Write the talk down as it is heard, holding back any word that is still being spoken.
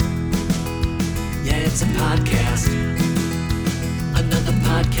It's a podcast. Another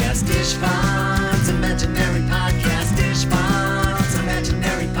podcast. Ishvan's imaginary podcast. Ishvan's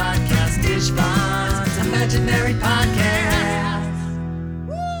imaginary podcast. Ishvan's imaginary podcast.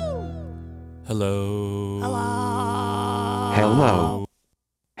 Woo! Hello. Hello.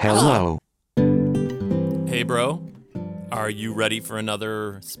 Hello. Hey, bro. Are you ready for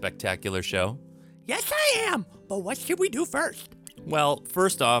another spectacular show? Yes, I am. But what should we do first? Well,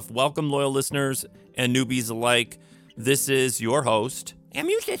 first off, welcome loyal listeners and newbies alike. This is your host, And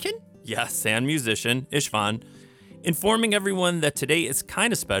musician. yes, and musician, Ishvan, informing everyone that today is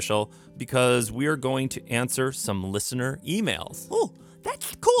kind of special because we are going to answer some listener emails. Oh,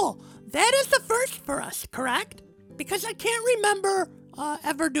 that's cool. That is the first for us, correct? Because I can't remember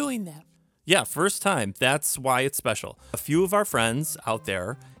ever doing that. Yeah, first time. That's why it's special. A few of our friends out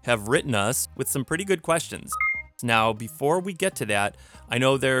there have written us with some pretty good questions. Now, before we get to that, I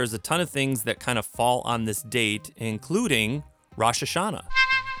know there's a ton of things that kind of fall on this date, including Rosh Hashanah.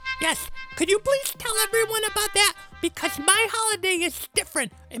 Yes, could you please tell everyone about that? Because my holiday is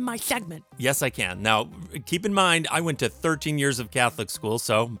different in my segment. Yes, I can. Now, keep in mind, I went to 13 years of Catholic school,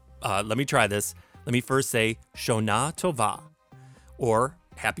 so let me try this. Let me first say Shona Tova, or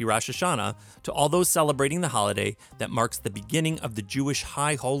Happy Rosh Hashanah, to all those celebrating the holiday that marks the beginning of the Jewish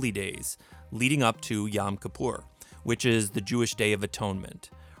High Holy Days, leading up to Yom Kippur, which is the Jewish Day of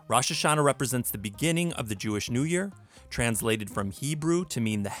Atonement. Rosh Hashanah represents the beginning of the Jewish New Year, translated from Hebrew to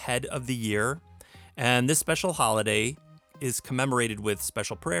mean the head of the year. And this special holiday is commemorated with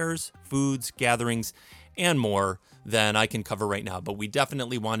special prayers, foods, gatherings, and more than I can cover right now. But we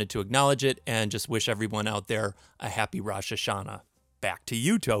definitely wanted to acknowledge it and just wish everyone out there a happy Rosh Hashanah. Back to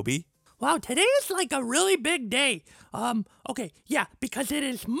you, Toby. Wow, today is like a really big day. Because it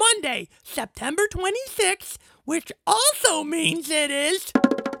is Monday, September 26th, which also means it is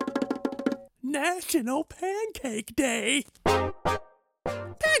National Pancake Day.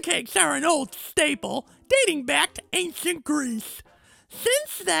 Pancakes are an old staple dating back to ancient Greece.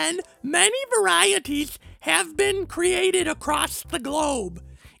 Since then, many varieties have been created across the globe.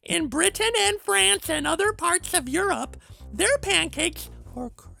 In Britain and France and other parts of Europe, their pancakes,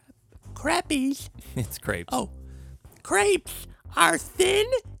 or crepes, It's crepes. Oh, crepes are thin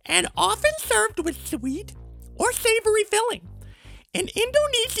and often served with sweet or savory filling. In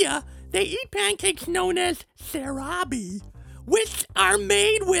Indonesia, they eat pancakes known as serabi, which are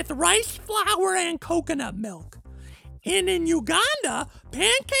made with rice flour and coconut milk. And in Uganda,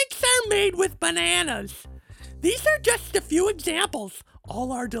 pancakes are made with bananas. These are just a few examples.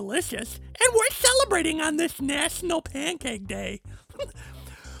 All are delicious, and we're celebrating on this National Pancake Day.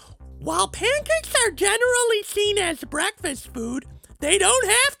 While pancakes are generally seen as breakfast food, they don't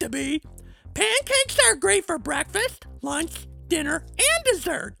have to be. Pancakes are great for breakfast, lunch, dinner, and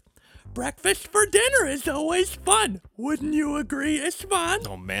dessert. Breakfast for dinner is always fun. Wouldn't you agree, Ishvan?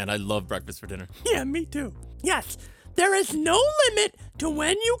 Oh man, I love breakfast for dinner. Yeah, me too. Yes, there is no limit to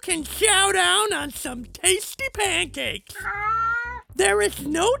when you can chow down on some tasty pancakes. There is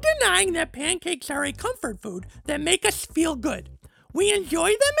no denying that pancakes are a comfort food that make us feel good. We enjoy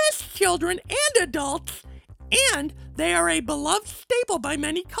them as children and adults, and they are a beloved staple by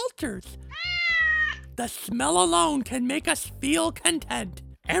many cultures. The smell alone can make us feel content,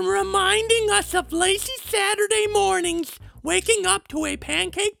 and reminding us of lazy Saturday mornings, waking up to a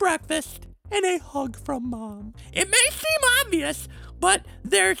pancake breakfast and a hug from Mom. It may seem obvious, but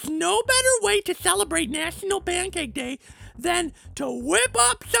there's no better way to celebrate National Pancake Day than to whip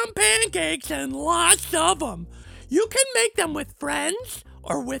up some pancakes and lots of them. You can make them with friends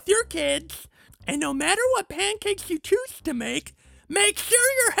or with your kids, and no matter what pancakes you choose to make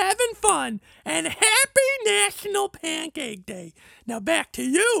sure you're having fun, and happy National Pancake Day. Now back to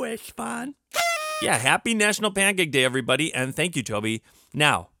you, Ishvan. Yeah, happy National Pancake Day, everybody, and thank you, Toby.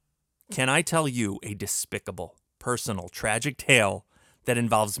 Now, can I tell you a despicable, personal, tragic tale that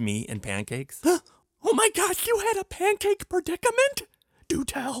involves me and pancakes? Oh my gosh, you had a pancake predicament? Do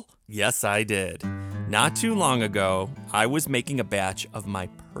tell. Yes, I did. Not too long ago, I was making a batch of my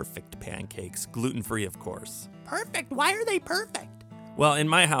perfect pancakes, gluten-free, of course. Perfect. Why are they perfect? Well, in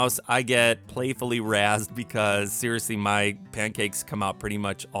my house, I get playfully razzed because, seriously, my pancakes come out pretty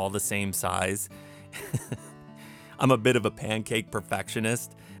much all the same size. I'm a bit of a pancake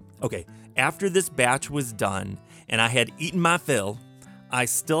perfectionist. Okay, after this batch was done and I had eaten my fill, I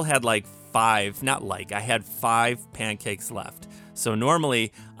still had I had 5 pancakes left. So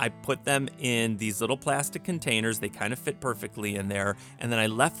normally I put them in these little plastic containers. They kind of fit perfectly in there. And then I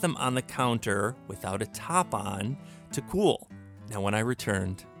left them on the counter without a top on to cool. Now, when I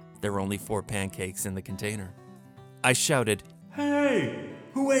returned, there were only 4 pancakes in the container. I shouted, "Hey,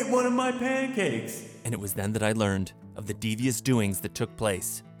 who ate one of my pancakes?"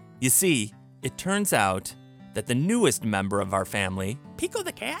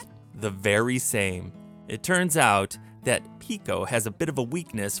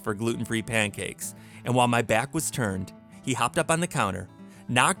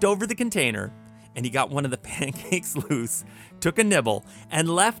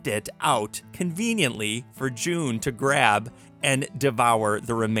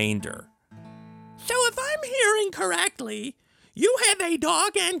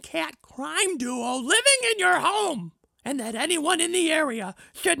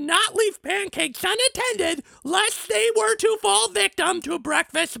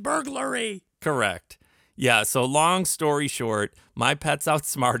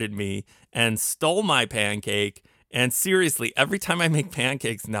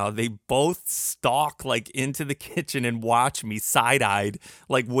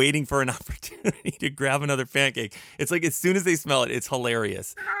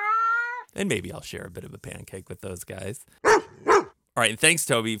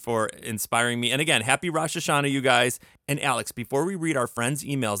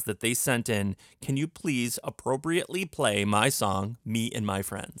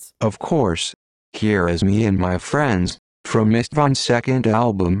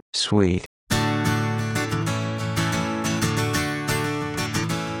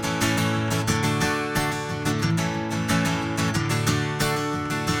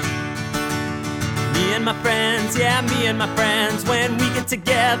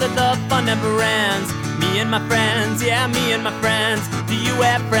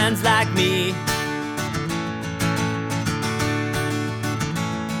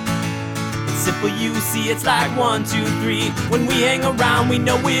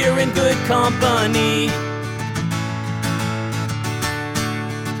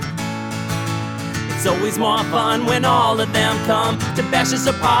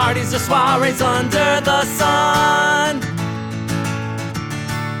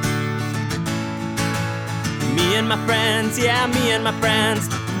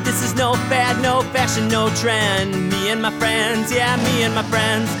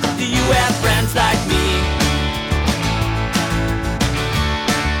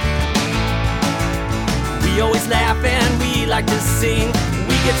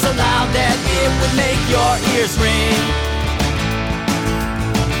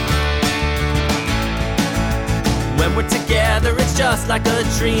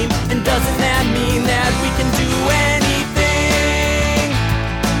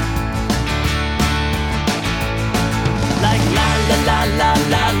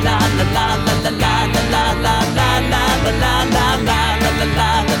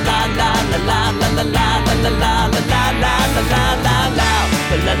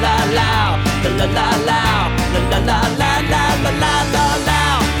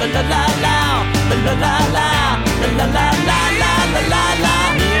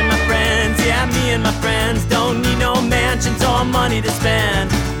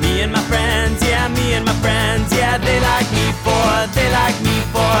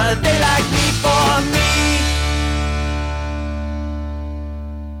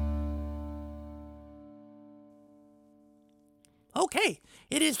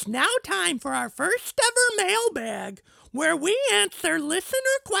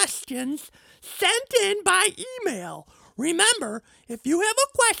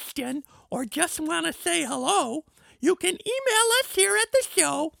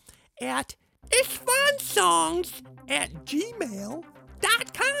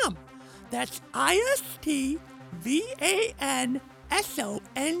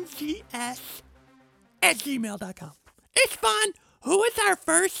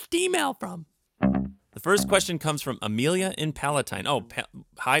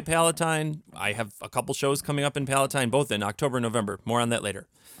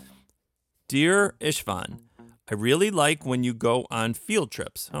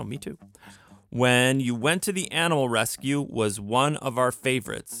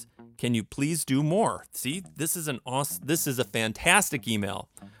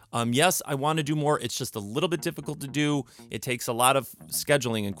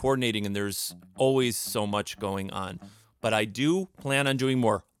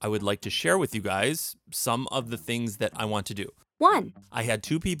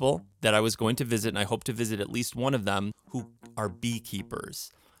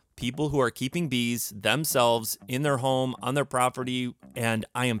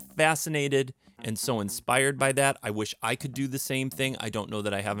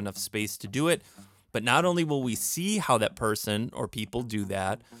 But not only will we see how that person or people do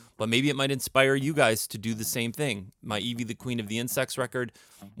that, but maybe it might inspire you guys to do the same thing. My Evie the Queen of the Insects record,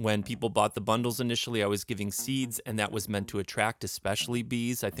 when people bought the bundles initially, I was giving seeds, and that was meant to attract especially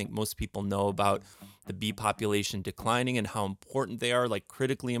bees. I think most people know about the bee population declining and how important they are, like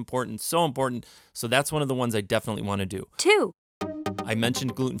critically important, so important. So that's one of the ones I definitely want to do. 2. I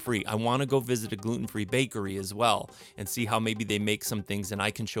mentioned gluten-free. I want to go visit a gluten-free bakery as well and see how maybe they make some things, and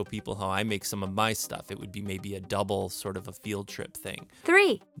I can show people how I make some of my stuff. It would be maybe a double sort of a field trip thing.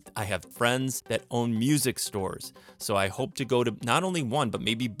 3. I have friends that own music stores, so I hope to go to not only one, but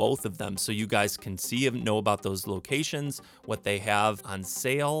maybe both of them, so you guys can see and know about those locations, what they have on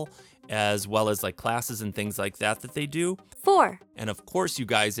sale, as well as like classes and things like that they do. 4. And of course, you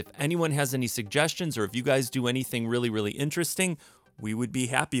guys, if anyone has any suggestions or if you guys do anything really, really interesting, we would be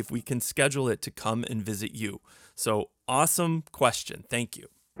happy if we can schedule it to come and visit you. So awesome question. Thank you.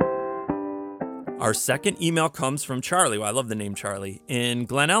 Our second email comes from Charlie. Well, I love the name Charlie in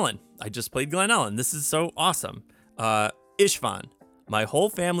Glen Ellen. I just played Glen Ellen. This is so awesome. Ishvan, my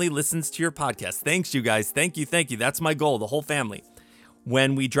whole family listens to your podcast. Thanks, you guys. Thank you. Thank you. That's my goal, the whole family.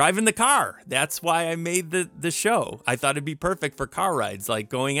 When we drive in the car, that's why I made the show. I thought it'd be perfect for car rides, like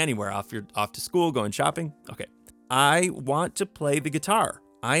going anywhere, off to school, going shopping. Okay. I want to play the guitar.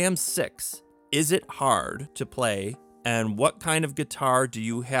 I am 6. Is it hard to play? And what kind of guitar do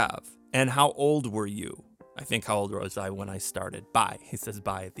you have? And how old were you? I think how old was I when I started? Bye. He says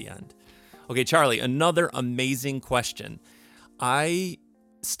bye at the end. Okay, Charlie, another amazing question. I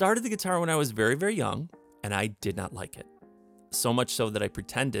started the guitar when I was very, very young, and I did not like it. So much so that I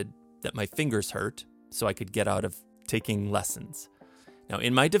pretended that my fingers hurt so I could get out of taking lessons. Now,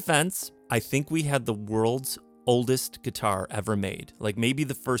 in my defense, I think we had the world's oldest guitar ever made. Like maybe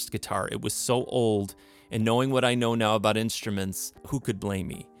the first guitar. It was so old, and knowing what I know now about instruments, who could blame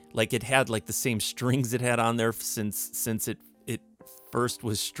me? Like it had like the same strings it had on there since it first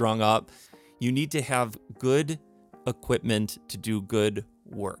was strung up. You need to have good equipment to do good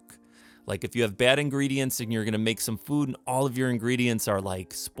work. Like if you have bad ingredients and you're going to make some food and all of your ingredients are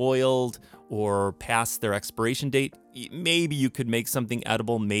like spoiled or past their expiration date, maybe you could make something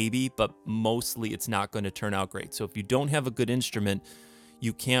edible, maybe, but mostly it's not going to turn out great. So if you don't have a good instrument,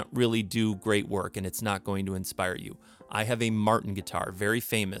 you can't really do great work and it's not going to inspire you. I have a Martin guitar, very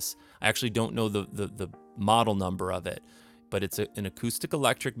famous. I actually don't know the model number of it, but it's an acoustic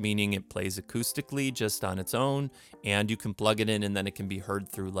electric, meaning it plays acoustically just on its own, and you can plug it in and then it can be heard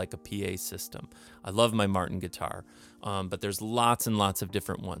through like a PA system. I love my Martin guitar, but there's lots and lots of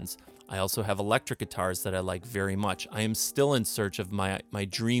different ones. I also have electric guitars that I like very much. I am still in search of my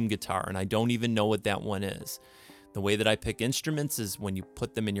dream guitar, and I don't even know what that one is. The way that I pick instruments is when you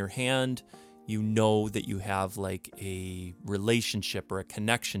put them in your hand, you know that you have like a relationship or a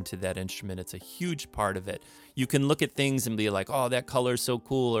connection to that instrument. It's a huge part of it. You can look at things and be like, oh, that color is so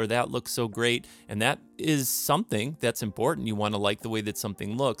cool, or that looks so great. And that is something that's important. You want to like the way that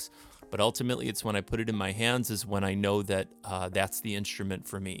something looks. But ultimately, it's when I put it in my hands is when I know that that's the instrument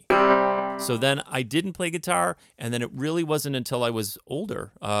for me. So then I didn't play guitar, and then it really wasn't until I was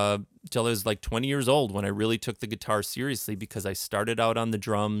older, till I was like 20 years old, when I really took the guitar seriously, because I started out on the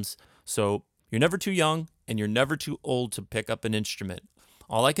drums. So you're never too young and you're never too old to pick up an instrument.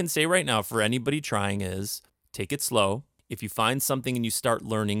 All I can say right now for anybody trying is take it slow. If you find something and you start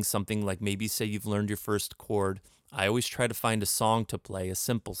learning something, like maybe say you've learned your first chord, I always try to find a song to play, a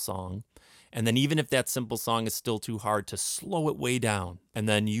simple song. And then even if that simple song is still too hard, to slow it way down. And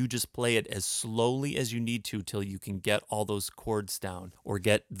then you just play it as slowly as you need to till you can get all those chords down or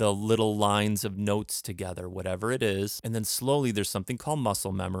get the little lines of notes together, whatever it is. And then slowly there's something called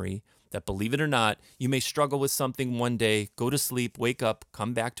muscle memory that, believe it or not, you may struggle with something one day, go to sleep, wake up,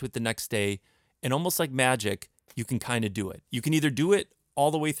 come back to it the next day, and almost like magic, you can kind of do it. You can either do it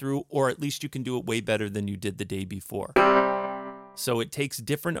all the way through, or at least you can do it way better than you did the day before. So it takes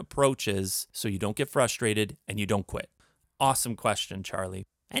different approaches so you don't get frustrated and you don't quit. Awesome question, Charlie.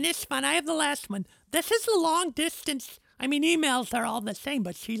 And it's fun. I have the last one. This is the long distance. I mean, emails are all the same,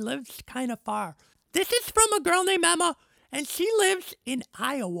 but she lives kind of far. This is from a girl named Emma, and she lives in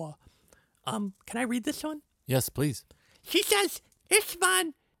Iowa. Can I read this one? Yes, please. She says,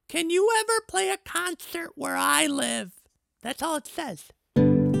 Ishvan, can you ever play a concert where I live? That's all it says.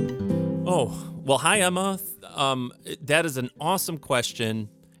 Oh, well, hi, Emma. That is an awesome question.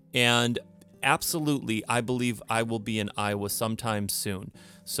 And absolutely, I believe I will be in Iowa sometime soon.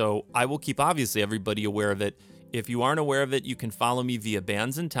 So I will keep, obviously, everybody aware of it. If you aren't aware of it, you can follow me via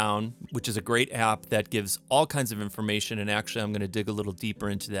Bands in Town, which is a great app that gives all kinds of information. And actually, I'm going to dig a little deeper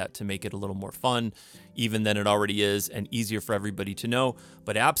into that to make it a little more fun, even than it already is, and easier for everybody to know.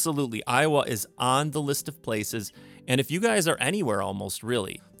 But absolutely, Iowa is on the list of places. And if you guys are anywhere almost,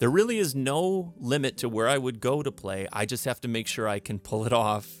 really, there really is no limit to where I would go to play. I just have to make sure I can pull it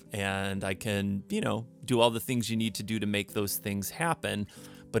off and I can, do all the things you need to do to make those things happen.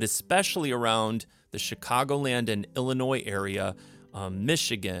 But especially around the Chicagoland and Illinois area,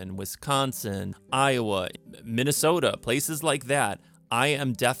 Michigan, Wisconsin, Iowa, Minnesota, places like that, I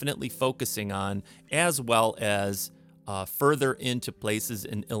am definitely focusing on, as well as further into places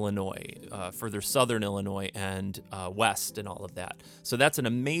in Illinois, further southern Illinois and west and all of that. So that's an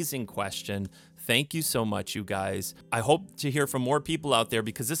amazing question. Thank you so much, you guys. I hope to hear from more people out there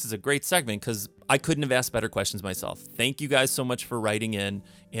because this is a great segment because I couldn't have asked better questions myself. Thank you guys so much for writing in,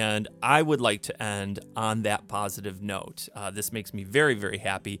 and I would like to end on that positive note. This makes me very, very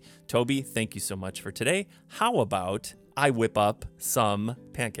happy. Toby, thank you so much for today. How about I whip up some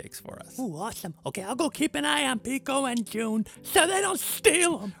pancakes for us? Ooh, awesome. Okay, I'll go keep an eye on Pico and June so they don't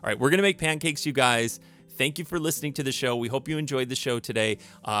steal them. All right, we're going to make pancakes, you guys. Thank you for listening to the show. We hope you enjoyed the show today.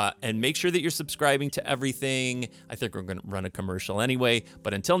 And make sure that you're subscribing to everything. I think we're going to run a commercial anyway.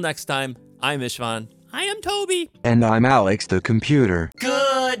 But until next time, I'm Ishvan. I am Toby. And I'm Alex the computer.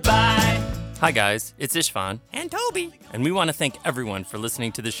 Goodbye. Hi, guys. It's Ishvan. And Toby. And we want to thank everyone for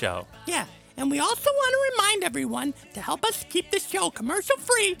listening to the show. Yeah, and we also want to remind everyone to help us keep the show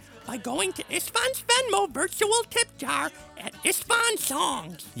commercial-free by going to Ishvan's Venmo virtual tip jar at Ishvan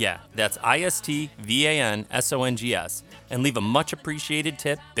Songs. Yeah, that's ISTVANSONGS. And leave a much appreciated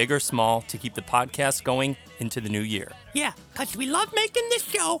tip, big or small, to keep the podcast going into the new year. Yeah, because we love making this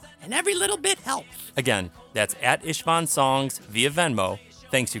show, and every little bit helps. Again, that's at Ishvan Songs via Venmo.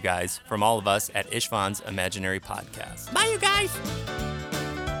 Thanks, you guys, from all of us at Ishvan's Imaginary Podcast. Bye, you guys.